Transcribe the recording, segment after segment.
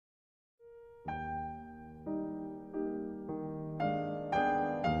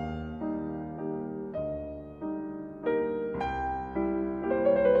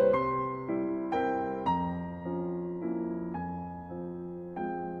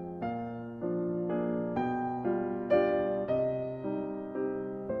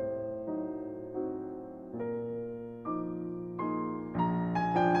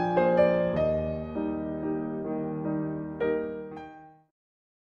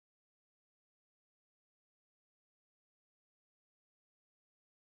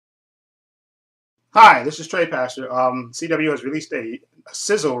Hi, this is Trey Pastor. CW has released a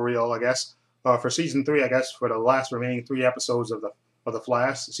sizzle reel, I guess, for season 3. I guess for the last remaining 3 episodes of the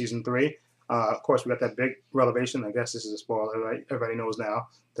Flash, season 3. Of course, we got that big revelation. I guess this is a spoiler, right? Everybody knows now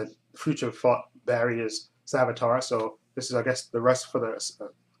that future Barry is Savitar. So this is, I guess, the rest for the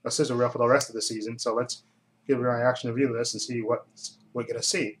a sizzle reel for the rest of the season. So let's give a reaction review to this and see what we're gonna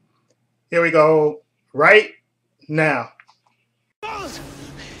see. Here we go, right now.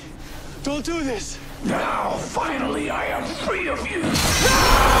 Don't do this! Now, finally, I am free of you!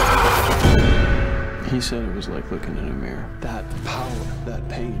 He said it was like looking in a mirror. That power, that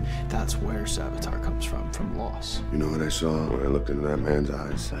pain, that's where Savitar comes from loss. You know what I saw when I looked into that man's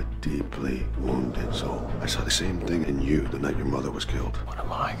eyes? A deeply wounded soul. I saw the same thing in you the night your mother was killed. What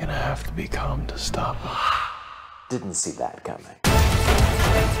am I gonna have to become to stop him? Didn't see that coming.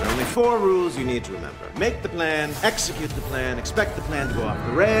 There are only 4 rules you need to remember. Make the plan, execute the plan, expect the plan to go off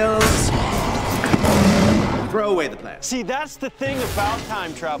the rails, throw away the plan. See, that's the thing about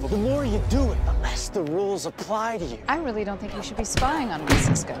time travel. The more you do it, the less the rules apply to you. I really don't think you should be spying on me,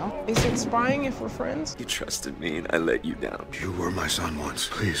 Cisco. Is it spying if we're friends? You trusted me and I let you down. You were my son once.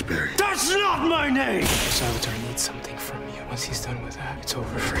 Please, Barry. That's not my name! Savitar needs something from you. Once he's done with that, it's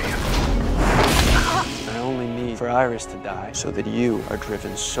over for you. I only need for Iris to die so that you are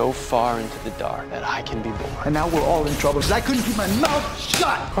driven so far into the dark that I can be born. And now we're all in trouble because I couldn't keep my mouth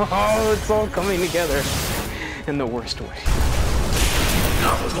shut. Oh, it's all coming together in the worst way.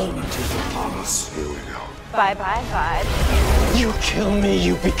 Now the moment is upon us. Here we go. Bye, bye, bye. You kill me,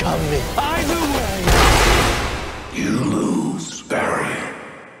 you become me. Either way. You lose, Barry.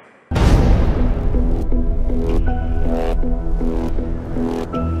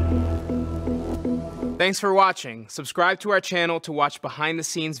 Thanks for watching. Subscribe to our channel to watch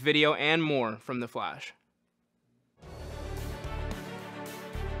behind-the-scenes video and more from The Flash.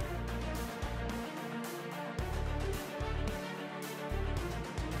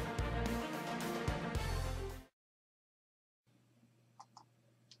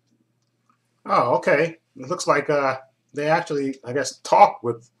 Oh, okay. It looks like they actually, I guess, talk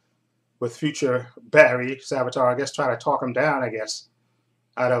with future Barry Savitar. I guess try to talk him down, I guess,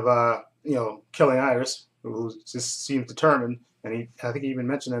 out of killing Iris, who just seems determined. And I think he even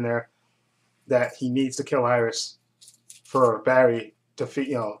mentioned in there that he needs to kill Iris for Barry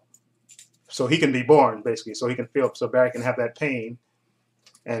to so he can be born, basically, so he can feel, so Barry can have that pain,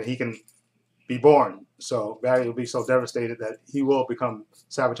 and he can be born. So Barry will be so devastated that he will become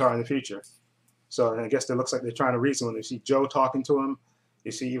Savitar in the future. So I guess it looks like they're trying to reason when you see Joe talking to him.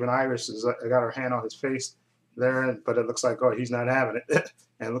 You see even Iris has got her hand on his face there, but it looks like, oh, he's not having it.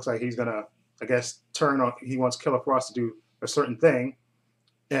 And it looks like he's gonna, I guess, turn on. He wants Killer Frost to do a certain thing,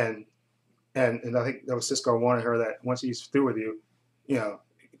 and I think that was Cisco warning her that once he's through with you,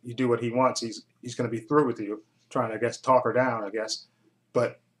 you do what he wants. He's gonna be through with you, trying to, I guess, talk her down, I guess.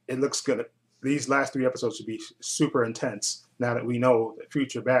 But it looks good. These last 3 episodes should be super intense now that we know that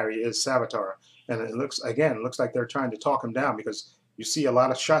future Barry is Savitar. And it looks like they're trying to talk him down because you see a lot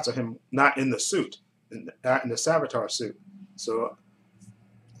of shots of him not in the suit, not in the Savitar suit. So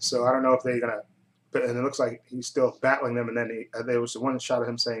I don't know if they're gonna, and it looks like he's still battling them. And then there was one shot of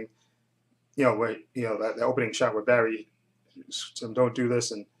him saying, where that opening shot where Barry said, "Don't do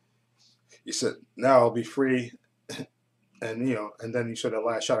this," and he said, "Now I'll be free." And and then you saw the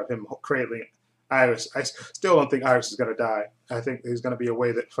last shot of him cradling Iris. I still don't think Iris is gonna die. I think there's gonna be a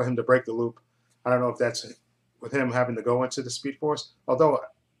way for him to break the loop. I don't know if that's with him having to go into the Speed Force. Although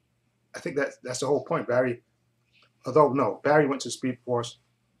I think that's the whole point. Barry went to Speed Force.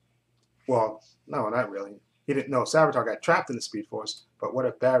 Well, no, not really. He didn't know. Savitar got trapped in the Speed Force. But what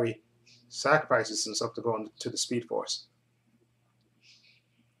if Barry sacrifices himself to go into the Speed Force?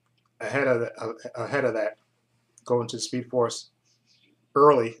 Ahead of that, go into the Speed Force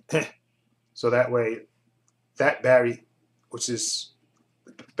early, so that way, that Barry, which is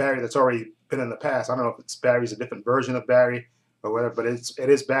Barry that's already been in the past. I don't know if it's Barry's a different version of Barry or whatever, but it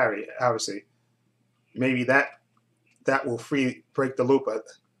is Barry, obviously. Maybe that will break the loop of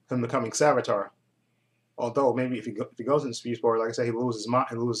him becoming Savitar. Although maybe if he goes into Speed Force, like I say, he loses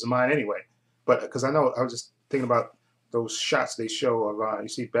his mind anyway. But because I was just thinking about those shots they show of you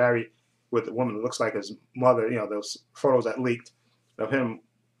see Barry with a woman that looks like his mother. Those photos that leaked of him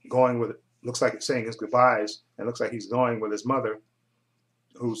going with, looks like saying his goodbyes, and looks like he's going with his mother,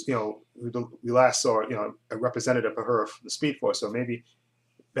 who's we last saw a representative of her, the Speed Force. So maybe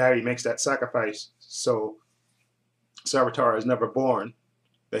Barry makes that sacrifice so Savitar is never born,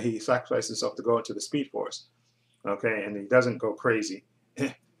 that he sacrificed himself to go into the Speed Force. Okay, and he doesn't go crazy.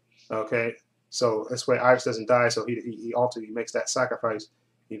 Okay, so this way Iris doesn't die. So he ultimately makes that sacrifice.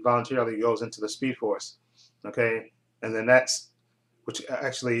 he voluntarily goes into the Speed Force. Okay, and then that's which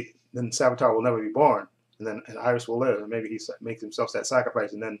actually then Savitar will never be born, and Iris will live, and maybe he makes himself that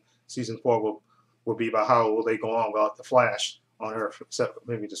sacrifice, and then season 4 will be about how will they go on without the Flash on Earth, except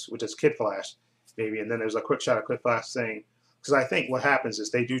maybe just with just Kid Flash, maybe. And then there's a quick shot of Kid Flash saying, because I think what happens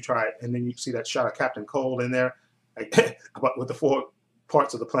is they do try it, and then you see that shot of Captain Cold in there, like, with the 4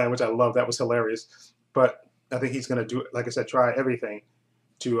 parts of the plan, which I love. That was hilarious. But I think he's going to do it, like I said, try everything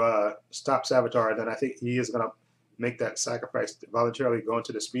to stop Savitar, and then I think he is going to make that sacrifice, to voluntarily go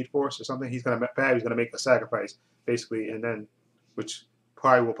into the Speed Force or something. He's going to make a sacrifice, basically, and then, which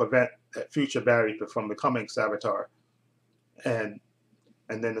probably will prevent that future Barry from becoming Savitar. And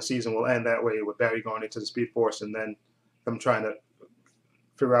then the season will end that way with Barry going into the Speed Force, and then them trying to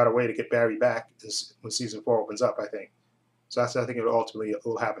figure out a way to get Barry back when season 4 opens up, I think. So that's, I think it ultimately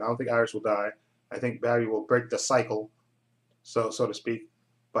will happen. I don't think Iris will die. I think Barry will break the cycle, so to speak,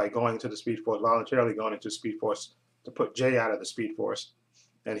 by going to the Speed Force, voluntarily going into the Speed Force to put Jay out of the Speed Force,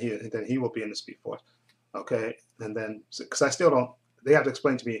 and then he will be in the Speed Force. Okay, and then because I still don't, they have to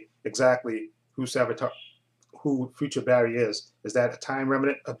explain to me exactly who who future Barry is. Is that a time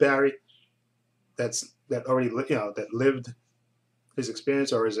remnant of Barry that already that lived his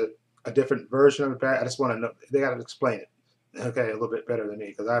experience, or is it a different version of Barry? I just want to know. They got to explain it, okay, a little bit better than me,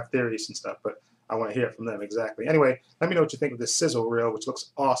 because I have theories and stuff, but I want to hear from them exactly. Anyway, let me know what you think of this Sizzle reel, which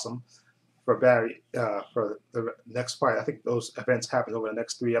looks awesome for Barry for the next part. I think those events happen over the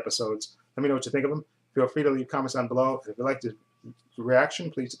next 3 episodes. Let me know what you think of them. Feel free to leave comments down below. If you like the reaction,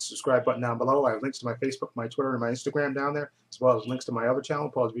 please hit the subscribe button down below. I have links to my Facebook, my Twitter, and my Instagram down there, as well as links to my other channel,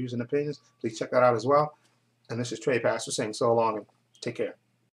 Paul's Views and Opinions. Please check that out as well. And this is Trey Pastor saying so long and take care.